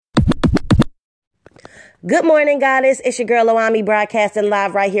Good morning, Goddess. It's your girl, Loami, broadcasting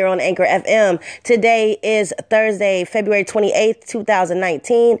live right here on Anchor FM. Today is Thursday, February 28th,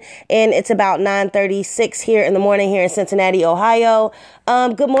 2019, and it's about 9:36 here in the morning here in Cincinnati, Ohio.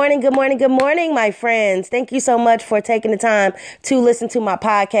 Good morning, my friends. Thank you so much for taking the time to listen to my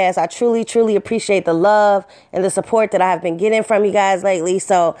podcast. I truly appreciate the love and the support that I have been getting from you guys lately.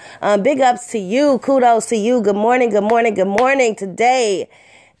 So, big ups to you. Kudos to you. Good morning. Today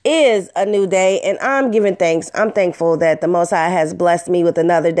is a new day, and I'm giving thanks. I'm thankful that the Most High has blessed me with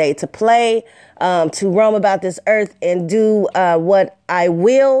another day to play, to roam about this earth and do what I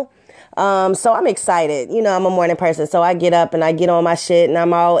will. So I'm excited. You know, I'm a morning person, so I get up and I get on my shit and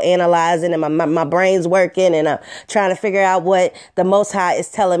I'm all analyzing and my brain's working and I'm trying to figure out what the Most High is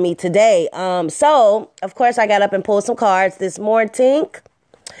telling me today. So of course I got up and pulled some cards this morning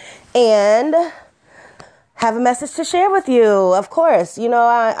and have a message to share with you. Of course, I'm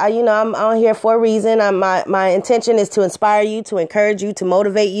on here for a reason. My intention is to inspire you, to encourage you, to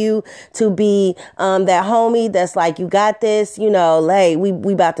motivate you, to be that homie that's like, you got this. Hey,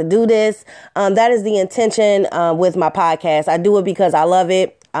 we about to do this. That is the intention with my podcast. I do it because I love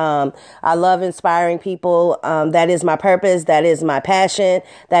it. I love inspiring people. That is my purpose. That is my passion.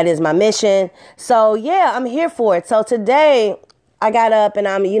 That is my mission. So yeah, I'm here for it. So today I got up and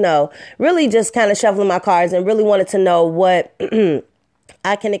I'm, really just kind of shuffling my cards and really wanted to know what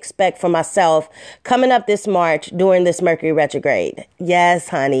I can expect for myself coming up this March during this Mercury retrograde. Yes,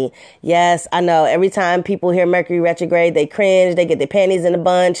 honey. Yes, I know. Every time people hear Mercury retrograde, they cringe, they get their panties in a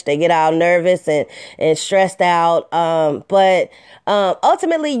bunch, they get all nervous and stressed out. But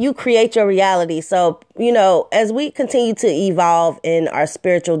ultimately, you create your reality. So, as we continue to evolve in our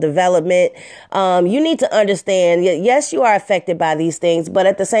spiritual development, you need to understand, yes, you are affected by these things, but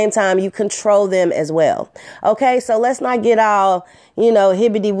at the same time, you control them as well. Okay, so let's not get all,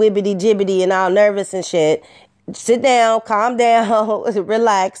 hibbity wibbity jibbity and all nervous and shit. Sit down, calm down,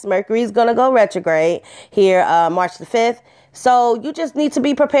 relax. Mercury's going to go retrograde here, March the 5th. So you just need to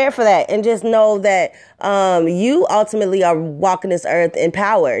be prepared for that and just know that you ultimately are walking this earth in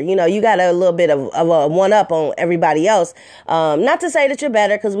power. You got a little bit of a one up on everybody else. Not to say that you're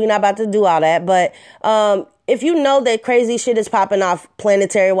better, because we're not about to do all that. But if you know that crazy shit is popping off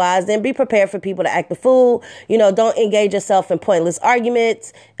planetary wise, then be prepared for people to act a fool. Don't engage yourself in pointless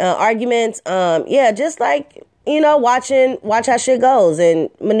arguments. Just like, watch how shit goes and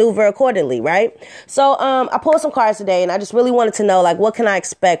maneuver accordingly, right? So, I pulled some cards today and I just really wanted to know, what can I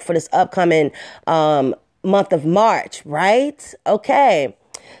expect for this upcoming, month of March, right? Okay.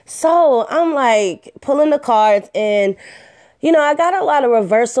 So I'm pulling the cards and, I got a lot of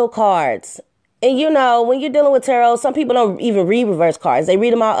reversal cards. And, when you're dealing with tarot, some people don't even read reverse cards. They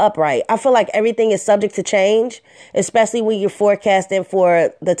read them all upright. I feel like everything is subject to change, especially when you're forecasting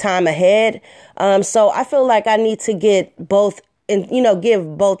for the time ahead. So I feel like I need to get both and,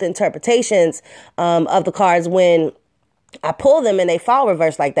 give both interpretations of the cards when I pull them and they fall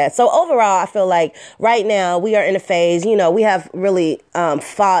reverse like that. So overall, I feel like right now we are in a phase, we have really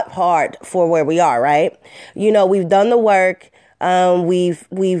fought hard for where we are, right? We've done the work.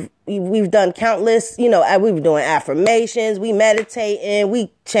 We've done countless, we've doing affirmations, we meditating,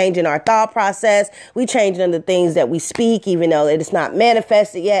 we changing our thought process, we changing the things that we speak, even though it's not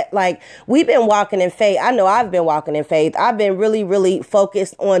manifested yet. We've been walking in faith. I know I've been walking in faith. I've been really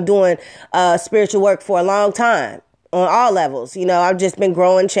focused on doing spiritual work for a long time on all levels. I've just been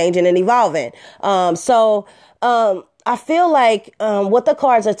growing, changing, and evolving. So I feel like what the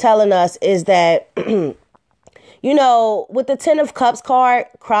cards are telling us is that with the 10 of Cups card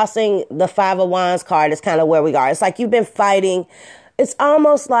crossing the 5 of Wands card is kind of where we are. It's like you've been fighting. It's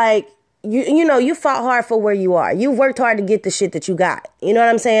almost like, you fought hard for where you are. You've worked hard to get the shit that you got. You know what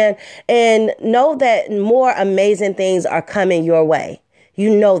I'm saying? And know that more amazing things are coming your way.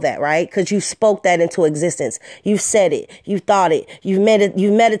 You know that, right? Because you spoke that into existence. You've said it. You've thought it. You've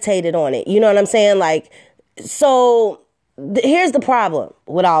meditated on it. You know what I'm saying? Here's the problem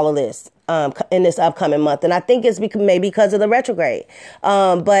with all of this. In this upcoming month. And I think it's maybe because of the retrograde.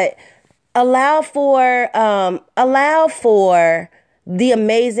 But allow for the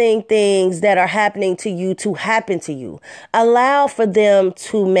amazing things that are happening to you to happen to you. Allow for them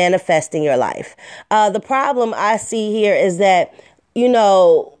to manifest in your life. The problem I see here is that, it's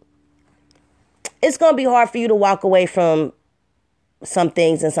going to be hard for you to walk away from some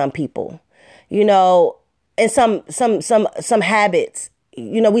things and some people, and some habits.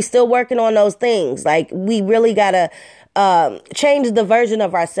 We still working on those things. We really gotta change the version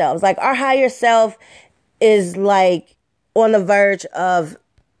of ourselves. Our higher self is on the verge of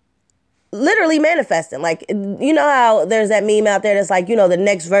literally manifesting. Like, you know how there's that meme out there that's like, you know, the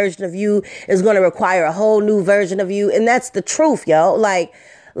next version of you is going to require a whole new version of you. And that's the truth, yo. Like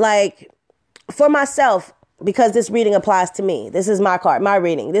for myself, because this reading applies to me. This is my card, my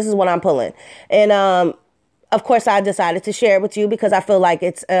reading. This is what I'm pulling. And, of course, I decided to share it with you because I feel like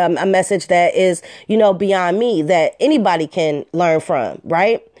it's a message that is, you know, beyond me, that anybody can learn from,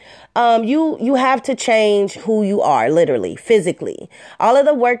 right? You have to change who you are, literally, physically. All of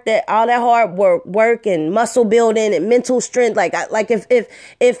the work all that hard work and muscle building and mental strength, like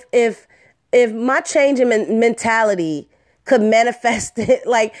if my change in mentality could manifest it,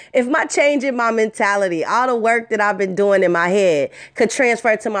 like if my change in my mentality, all the work that I've been doing in my head could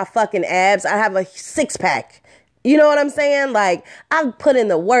transfer to my fucking abs, I have a 6-pack. You know what I'm saying? Like, I've put in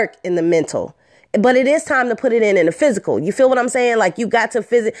the work in the mental, but it is time to put it in the physical. You feel what I'm saying? Like, you got to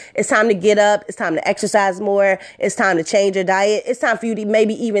it's time to get up. It's time to exercise more. It's time to change your diet. It's time for you to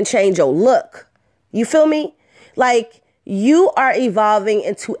maybe even change your look. You feel me? Like, you are evolving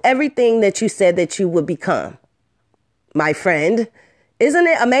into everything that you said that you would become, my friend. Isn't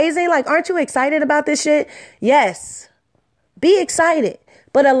it amazing? Like, aren't you excited about this shit? Yes. Be excited,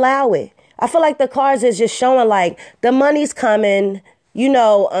 but allow it. I feel like the cards is just showing like the money's coming, you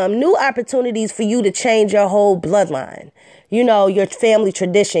know, new opportunities for you to change your whole bloodline, you know, your family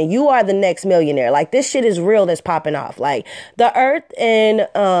tradition. You are the next millionaire. Like, this shit is real that's popping off. Like, the earth and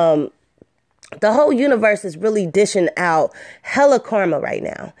the whole universe is really dishing out hella karma right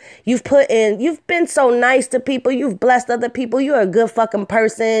now. You've been so nice to people. You've blessed other people. You're a good fucking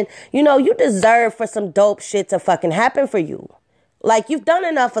person. You know, you deserve for some dope shit to fucking happen for you. Like, you've done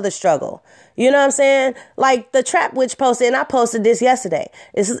enough of the struggle. You know what I'm saying? Like, the Trap Witch posted, and I posted this yesterday.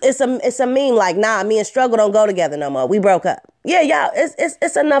 It's a meme like, nah, me and struggle don't go together no more. We broke up. Yeah, y'all,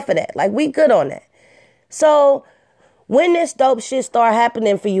 it's enough of that. Like, we good on that. So when this dope shit start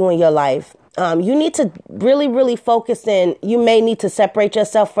happening for you in your life, you need to really, really focus in. You may need to separate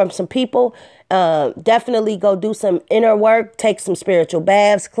yourself from some people. Definitely go do some inner work, take some spiritual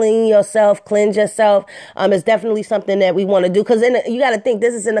baths, cleanse yourself. It's definitely something that we want to do. Cause you got to think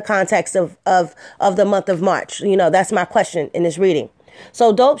this is in the context of the month of March. You know, that's my question in this reading.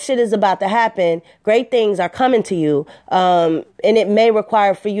 So dope shit is about to happen. Great things are coming to you. And it may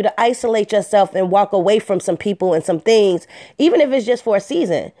require for you to isolate yourself and walk away from some people and some things, even if it's just for a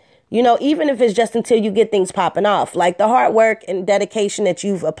season. You know, even if it's just until you get things popping off, like the hard work and dedication that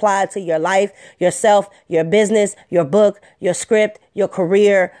you've applied to your life, yourself, your business, your book, your script, your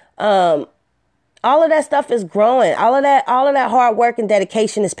career. All of that stuff is growing. All of that hard work and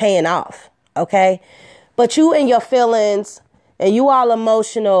dedication is paying off. Okay. But you and your feelings and you all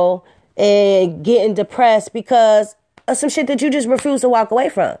emotional and getting depressed because of some shit that you just refuse to walk away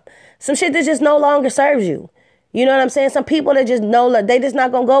from. Some shit that just no longer serves you. You know what I'm saying? Some people that just know they just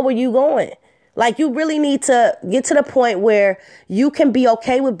not going to go where you going. Like, you really need to get to the point where you can be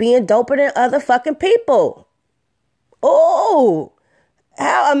okay with being doper than other fucking people. Oh,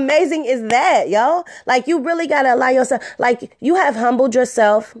 how amazing is that, yo? Like, you really got to allow yourself. Like, you have humbled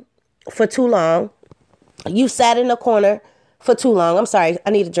yourself for too long. You sat in the corner for too long. I'm sorry.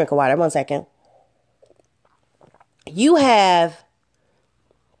 I need a drink of water. 1 second. You have,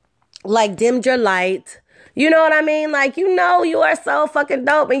 like, dimmed your light. You know what I mean? Like, you know, you are so fucking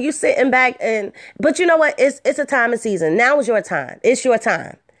dope and you sitting back but you know what? It's a time and season. Now is your time. It's your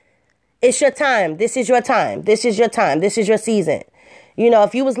time. It's your time. This is your time. This is your time. This is your season. You know,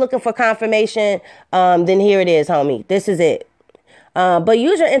 if you was looking for confirmation, then here it is, homie. This is it. But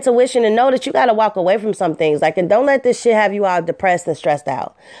use your intuition and know that you got to walk away from some things. Like, and don't let this shit have you all depressed and stressed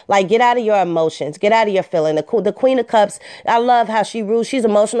out. Like, get out of your emotions. Get out of your feeling. The Queen of Cups, I love how she rules. She's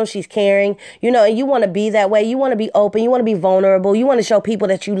emotional. She's caring. You know, and you want to be that way. You want to be open. You want to be vulnerable. You want to show people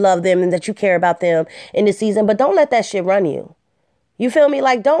that you love them and that you care about them in this season. But don't let that shit run you. You feel me?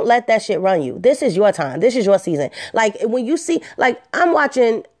 Like, don't let that shit run you. This is your time. This is your season. Like, when you see, like, I'm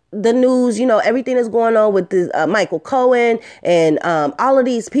watching the news, you know, everything that's going on with this, Michael Cohen and all of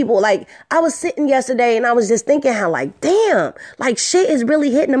these people. Like, I was sitting yesterday and I was just thinking how, like, damn, like, shit is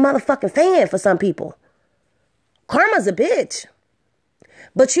really hitting the motherfucking fan for some people. Karma's a bitch.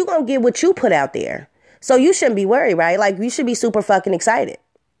 But you gonna get what you put out there. So you shouldn't be worried, right? Like, you should be super fucking excited.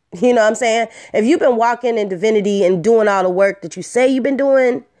 You know what I'm saying? If you've been walking in divinity and doing all the work that you say you've been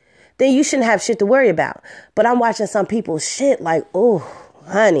doing, then you shouldn't have shit to worry about. But I'm watching some people's shit like, oh,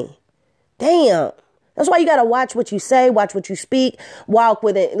 honey, damn. That's why you got to watch what you say, watch what you speak, walk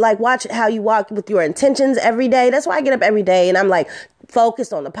with it. Like, watch how you walk with your intentions every day. That's why I get up every day and I'm like,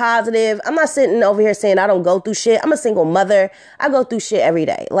 focused on the positive. I'm not sitting over here saying I don't go through shit. I'm a single mother. I go through shit every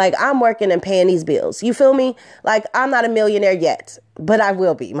day. Like, I'm working and paying these bills. You feel me? Like, I'm not a millionaire yet, but I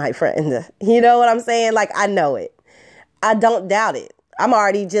will be, my friend. You know what I'm saying? Like, I know it. I don't doubt it. I'm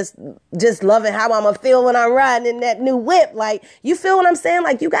already just loving how I'm going to feel when I'm riding in that new whip. Like, you feel what I'm saying?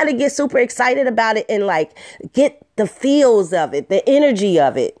 Like, you got to get super excited about it and, like, get the feels of it, the energy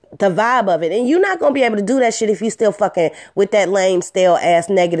of it, the vibe of it. And you're not going to be able to do that shit if you still fucking with that lame, stale ass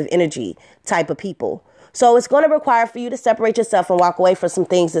negative energy type of people. So it's going to require for you to separate yourself and walk away from some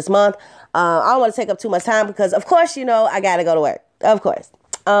things this month. I don't want to take up too much time because, of course, you know, I got to go to work. Of course.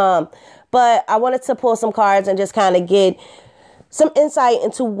 But I wanted to pull some cards and just kind of get some insight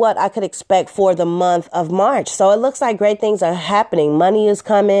into what I could expect for the month of March. So it looks like great things are happening. Money is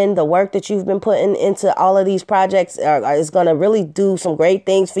coming. The work that you've been putting into all of these projects is going to really do some great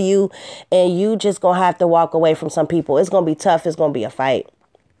things for you. And you just going to have to walk away from some people. It's going to be tough. It's going to be a fight.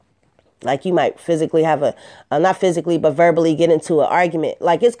 Like, you might physically have not physically, but verbally get into an argument.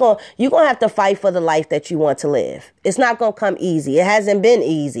 Like, you're going to have to fight for the life that you want to live. It's not going to come easy. It hasn't been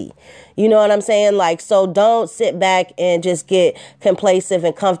easy. You know what I'm saying? Like, so don't sit back and just get complacent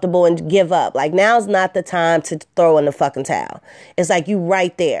and comfortable and give up. Like, now's not the time to throw in the fucking towel. It's like you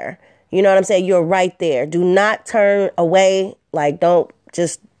right there. You know what I'm saying? You're right there. Do not turn away. Like, don't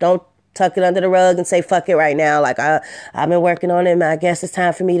tuck it under the rug and say, fuck it right now. Like, I've been working on it, and I guess it's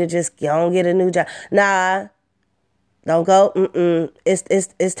time for me to just go and get a new job. Nah, don't go.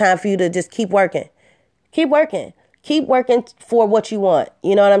 It's time for you to just keep working. Keep working. Keep working for what you want.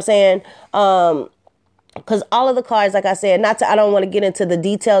 You know what I'm saying? Because all of the cards, like I said, I don't want to get into the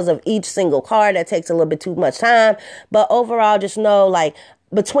details of each single card. That takes a little bit too much time. But overall, just know, like,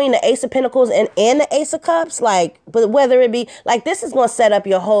 between the Ace of Pentacles and the Ace of Cups, like, but whether it be, like, this is going to set up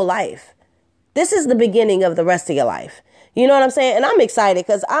your whole life. This is the beginning of the rest of your life. You know what I'm saying? And I'm excited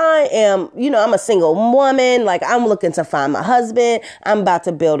because I am, I'm a single woman. Like, I'm looking to find my husband. I'm about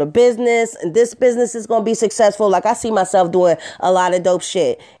to build a business, and this business is going to be successful. Like, I see myself doing a lot of dope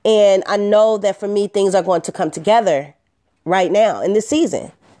shit. And I know that for me, things are going to come together right now in this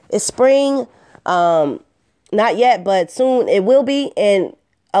season. It's spring. Not yet, but soon it will be. And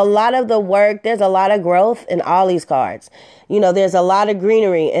a lot of the work, there's a lot of growth in all these cards. There's a lot of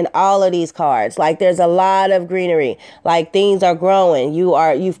greenery in all of these cards. Like, there's a lot of greenery. Like, things are growing.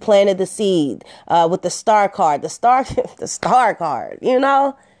 You've planted the seed, with the star card, the star card, you're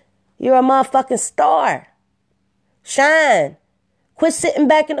a motherfucking star. Shine. Quit sitting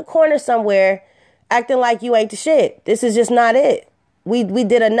back in the corner somewhere acting like you ain't the shit. This is just not it. We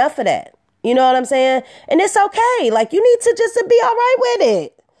did enough of that. You know what I'm saying? And it's okay. Like, you need to just be all right with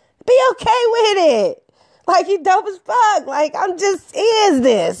it. Be okay with it. Like, you dope as fuck. Like, is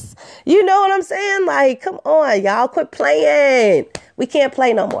this. You know what I'm saying? Like, come on, y'all. Quit playing. We can't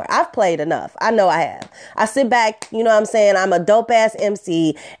play no more. I've played enough. I know I have. I sit back, you know what I'm saying? I'm a dope-ass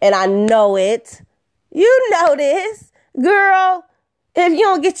MC, and I know it. You know this. Girl, if you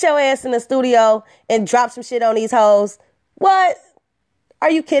don't get your ass in the studio and drop some shit on these hoes, what? Are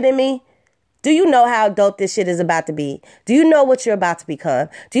you kidding me? Do you know how dope this shit is about to be? Do you know what you're about to become?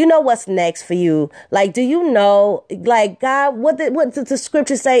 Do you know what's next for you? Like, do you know, like, God, what does the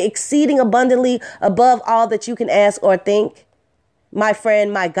scripture say? Exceeding abundantly above all that you can ask or think. My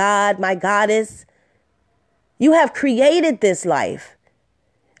friend, my God, my goddess. You have created this life.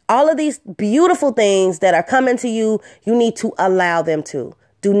 All of these beautiful things that are coming to you, you need to allow them to.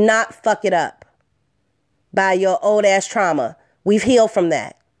 Do not fuck it up by your old ass trauma. We've healed from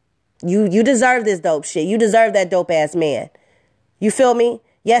that. You deserve this dope shit. You deserve that dope ass man. You feel me?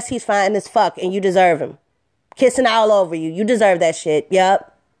 Yes, he's fine as fuck and you deserve him. Kissing all over you. You deserve that shit.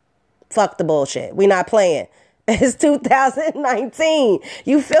 Yup. Fuck the bullshit. We not playing. It's 2019.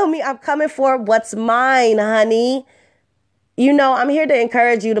 You feel me? I'm coming for what's mine, honey. I'm here to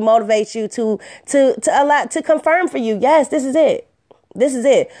encourage you, to motivate you, to allow, to confirm for you. Yes, this is it. This is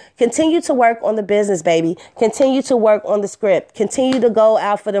it. Continue to work on the business, baby. Continue to work on the script. Continue to go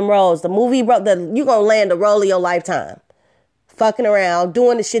out for them roles. The movie, you're going to land a role of your lifetime. Fucking around,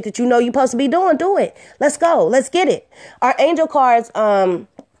 doing the shit that you know you're supposed to be doing. Do it. Let's go. Let's get it. Our angel cards are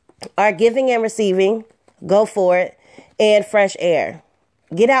giving and receiving. Go for it. And fresh air.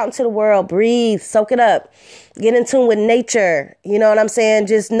 Get out into the world. Breathe. Soak it up. Get in tune with nature. You know what I'm saying?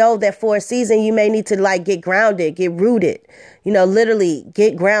 Just know that for a season, you may need to, like, get grounded, get rooted. Literally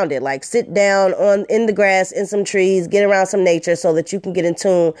get grounded. Like, sit down in the grass, in some trees, get around some nature so that you can get in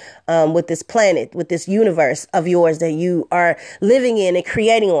tune with this planet, with this universe of yours that you are living in and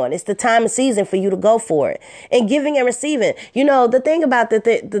creating on. It's the time and season for you to go for it. And giving and receiving. The thing about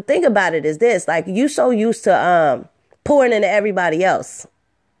the thing about it is this. Like, you so used to pouring into everybody else.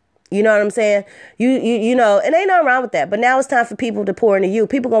 You know what I'm saying? You know, and ain't nothing wrong with that. But now it's time for people to pour into you.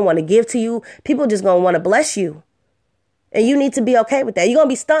 People going to want to give to you. People just going to want to bless you. And you need to be okay with that. You're going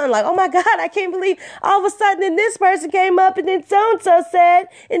to be stunned like, oh my God, I can't believe all of a sudden then this person came up and then so-and-so said,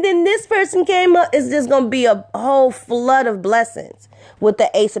 and then this person came up. It's just going to be a whole flood of blessings with the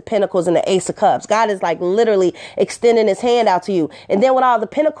Ace of Pentacles and the Ace of Cups. God is like literally extending his hand out to you. And then with all the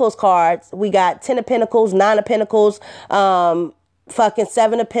Pentacles cards, we got 10 of Pentacles, 9 of Pentacles, fucking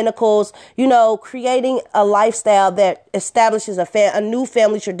 7 of Pentacles, you know, creating a lifestyle that establishes a new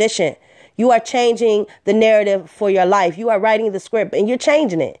family tradition. You are changing the narrative for your life. You are writing the script and you're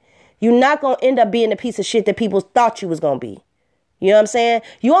changing it. You're not going to end up being the piece of shit that people thought you was going to be. You know what I'm saying?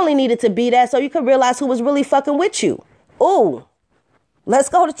 You only needed to be that so you could realize who was really fucking with you. Ooh, let's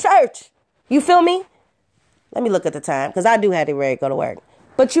go to church. You feel me? Let me look at the time because I do have to ready to go to work.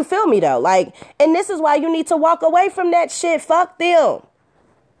 But you feel me though? Like, and this is why you need to walk away from that shit. Fuck them.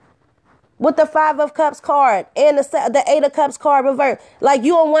 With the 5 of Cups card and the 8 of Cups card reverse. Like,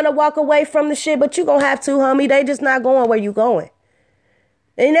 you don't want to walk away from the shit, but you going to have to, homie. They just not going where you going.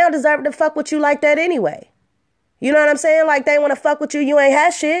 And they don't deserve to fuck with you like that anyway. You know what I'm saying? Like, they want to fuck with you. You ain't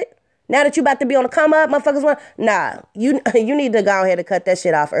had shit. Now that you about to be on the come up, motherfuckers want... Nah, you need to go ahead and cut that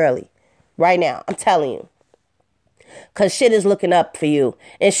shit off early. Right now. I'm telling you. Because shit is looking up for you.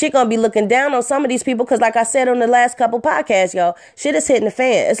 And shit gonna be looking down on some of these people. Because like I said on the last couple podcasts, yo, shit is hitting the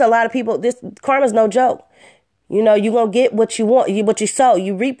fan. It's a lot of people. This karma's no joke. You know, you gonna get what you want, what you sow.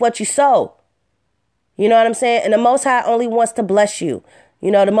 You reap what you sow. You know what I'm saying? And the Most High only wants to bless you.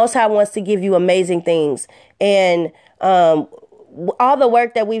 You know, the Most High wants to give you amazing things. And all the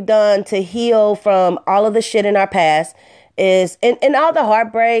work that we've done to heal from all of the shit in our past is, and all the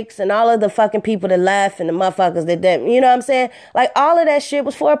heartbreaks and all of the fucking people that left and the motherfuckers that didn't, you know what I'm saying? Like, all of that shit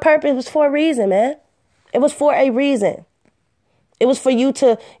was for a purpose. It was for a reason, man. It was for a reason. It was for you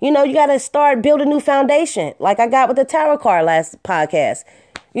to, you know, you got to start building a new foundation. Like I got with the tarot card last podcast.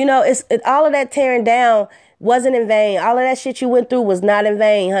 You know, all of that tearing down wasn't in vain. All of that shit you went through was not in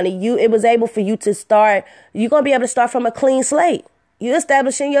vain, honey. It was able for you to start, you're going to be able to start from a clean slate. You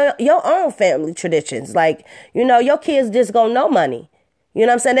establishing your own family traditions. Like, you know, your kids just gonna know money. You know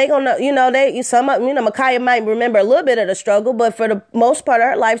what I'm saying? They gonna know, you know, Micaiah might remember a little bit of the struggle, but for the most part of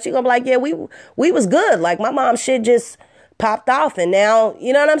her life, she gonna be like, yeah, we was good. Like, my mom's shit just popped off. And now,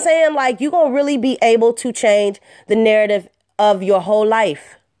 you know what I'm saying? Like, you gonna really be able to change the narrative of your whole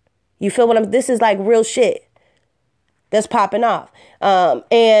life. You feel what this is like real shit that's popping off.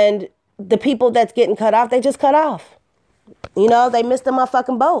 And the people that's getting cut off, they just cut off. You know, they missed the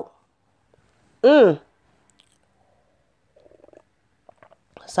motherfucking boat.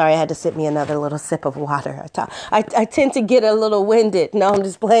 Sorry, I had to sip me another little sip of water. I tend to get a little winded. No, I'm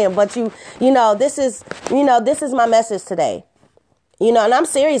just playing. But you know, this is my message today. You know, and I'm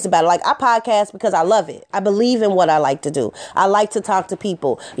serious about it. Like, I podcast because I love it. I believe in what I like to do. I like to talk to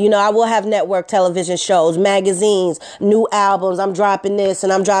people. You know, I will have network television shows, magazines, new albums. I'm dropping this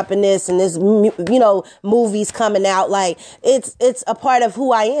and I'm dropping this and this, you know, movies coming out. Like, it's a part of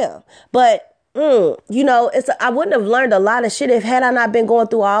who I am. But, you know, I wouldn't have learned a lot of shit had I not been going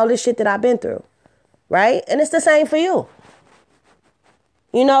through all this shit that I've been through. Right? And it's the same for you.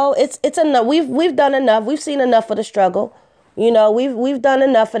 You know, it's enough. We've done enough. We've seen enough of the struggle. You know, we've done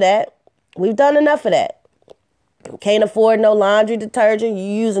enough of that. We've done enough of that. Can't afford no laundry detergent. You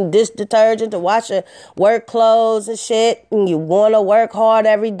using dish detergent to wash your work clothes and shit. And you want to work hard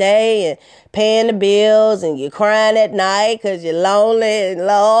every day and paying the bills and you're crying at night because you're lonely. And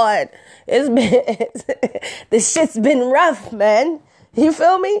Lord, this shit's been rough, man. You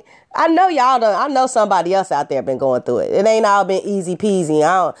feel me? I know somebody else out there been going through it. It ain't all been easy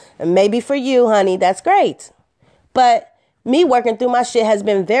peasy. And maybe for you, honey, that's great. But me working through my shit has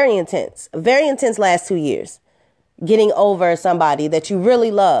been very intense last 2 years. Getting over somebody that you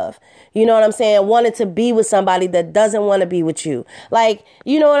really love. You know what I'm saying? Wanting to be with somebody that doesn't want to be with you. Like,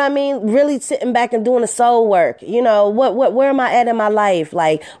 you know what I mean? Really sitting back and doing the soul work. You know, where am I at in my life?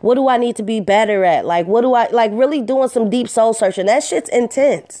 Like, what do I need to be better at? Like, really doing some deep soul searching. That shit's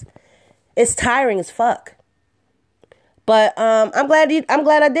intense. It's tiring as fuck. But I'm glad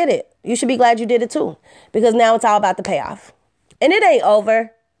I did it. You should be glad you did it too, because now it's all about the payoff. And it ain't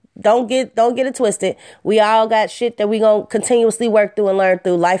over. Don't get it twisted. We all got shit that we gonna continuously work through and learn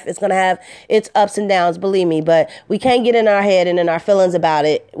through. Life is gonna have its ups and downs, believe me, but we can't get in our head and in our feelings about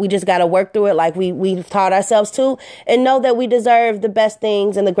it. We just gotta work through it like we've taught ourselves to, and know that we deserve the best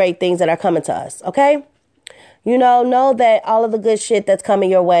things and the great things that are coming to us. Okay? You know that all of the good shit that's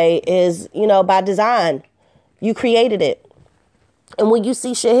coming your way is, you know, by design. You created it. And when you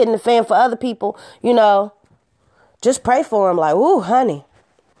see shit hitting the fan for other people, you know, Just pray for them like, ooh, honey.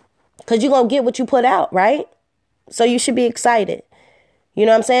 Because you're going to get what you put out, right? So you should be excited. You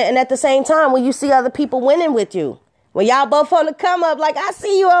know what I'm saying? And at the same time, when you see other people winning with you, when y'all both on the come up, like, I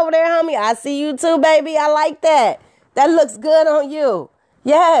see you over there, homie. I see you too, baby. I like that. That looks good on you.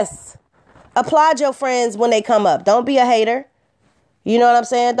 Yes. Applaud your friends when they come up. Don't be a hater. You know what I'm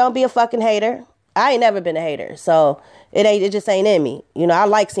saying? Don't be a fucking hater. I ain't never been a hater. So it just ain't in me. You know, I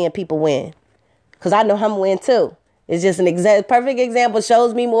like seeing people win. Because I know I'm win too. It's just perfect example.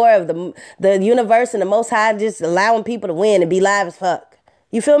 Shows me more of the universe and the Most High just allowing people to win and be live as fuck.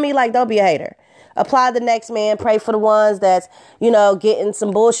 You feel me? Like, don't be a hater. Applaud the next man. Pray for the ones that's, you know, getting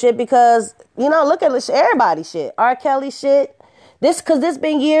some bullshit because, you know, look at everybody shit. R. Kelly shit. This has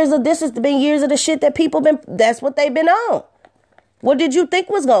been years of the shit that that's what they've been on. What did you think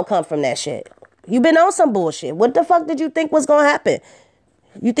was going to come from that shit? You been on some bullshit. What the fuck did you think was going to happen?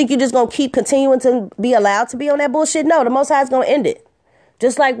 You think you're just going to keep continuing to be allowed to be on that bullshit? No, the Most High is going to end it.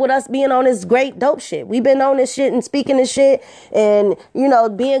 Just like with us being on this great dope shit. We've been on this shit and speaking this shit and, you know,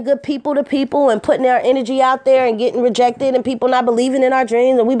 being good people to people and putting our energy out there and getting rejected and people not believing in our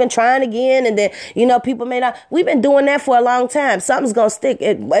dreams. And we've been trying again. And then, you know, people may not. We've been doing that for a long time. Something's going to stick.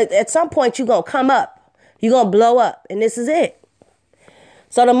 At some point, you're going to come up. You're going to blow up. And this is it.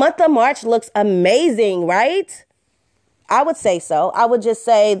 So the month of March looks amazing, right? I would say so. I would just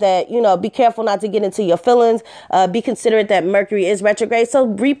say that, you know, be careful not to get into your feelings. Be considerate that Mercury is retrograde.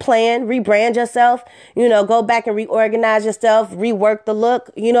 So replan, rebrand yourself, you know, go back and reorganize yourself, rework the look.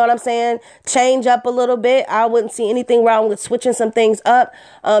 You know what I'm saying? Change up a little bit. I wouldn't see anything wrong with switching some things up.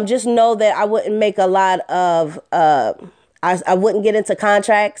 Just know that I wouldn't make a lot of, I wouldn't get into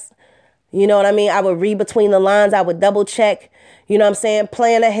contracts. You know what I mean? I would read between the lines. I would double check, you know what I'm saying?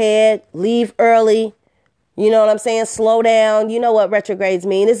 Plan ahead, leave early. You know what I'm saying? Slow down. You know what retrogrades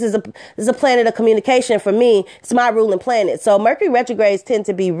mean. This is a planet of communication for me. It's my ruling planet. So Mercury retrogrades tend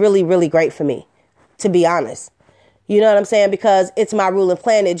to be really, really great for me, to be honest. You know what I'm saying? Because it's my ruling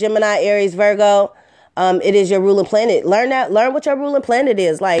planet. Gemini, Aries, Virgo, it is your ruling planet. Learn what your ruling planet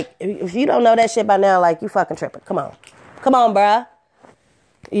is. Like, if you don't know that shit by now, like, you fucking tripping. Come on, bruh.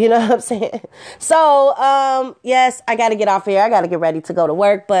 You know what I'm saying? So, yes, I got to get off here. I got to get ready to go to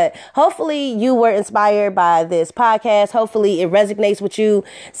work. But hopefully you were inspired by this podcast. Hopefully it resonates with you.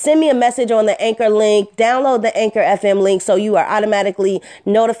 Send me a message on the Anchor link. Download the Anchor FM link so you are automatically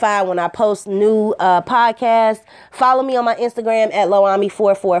notified when I post new podcasts. Follow me on my Instagram at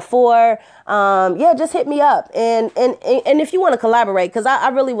Loami444. Yeah, just hit me up. And if you want to collaborate, because I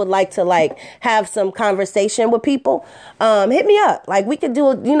really would like to like have some conversation with people, hit me up. Like we could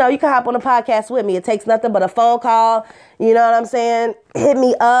do, you know, you can hop on a podcast with me. It takes nothing but a phone call. You know what I'm saying? Hit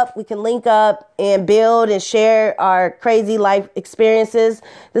me up. We can link up and build and share our crazy life experiences.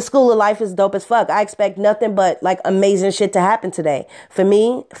 The School of Life is dope as fuck. I expect nothing but like amazing shit to happen today. For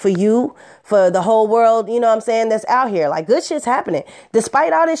me, for you, for the whole world, you know what I'm saying, that's out here. Like good shit's happening.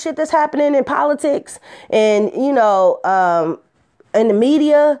 Despite all this shit that's happening in politics and, you know, in the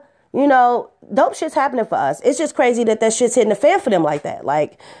media, you know, dope shit's happening for us. It's just crazy that shit's hitting the fan for them like that.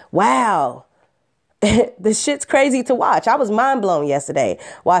 Like, wow. This shit's crazy to watch. I was mind blown yesterday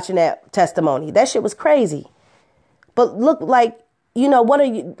watching that testimony. That shit was crazy. But look, like, you know, what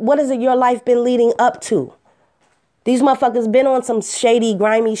has your life been leading up to? These motherfuckers been on some shady,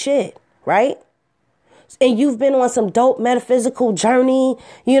 grimy shit, right? And you've been on some dope metaphysical journey.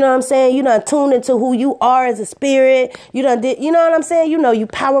 You know what I'm saying? You done tuned into who you are as a spirit. You know what I'm saying? You know, you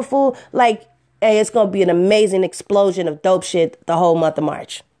powerful. Like, hey, it's going to be an amazing explosion of dope shit the whole month of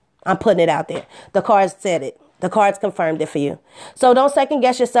March. I'm putting it out there. The cards said it. The cards confirmed it for you. So don't second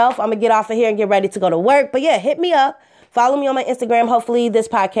guess yourself. I'm going to get off of here and get ready to go to work. But yeah, hit me up. Follow me on my Instagram. Hopefully this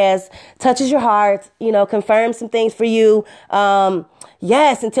podcast touches your heart, you know, confirms some things for you.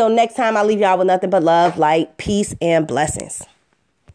 Yes, until next time, I leave y'all with nothing but love, light, peace, and blessings.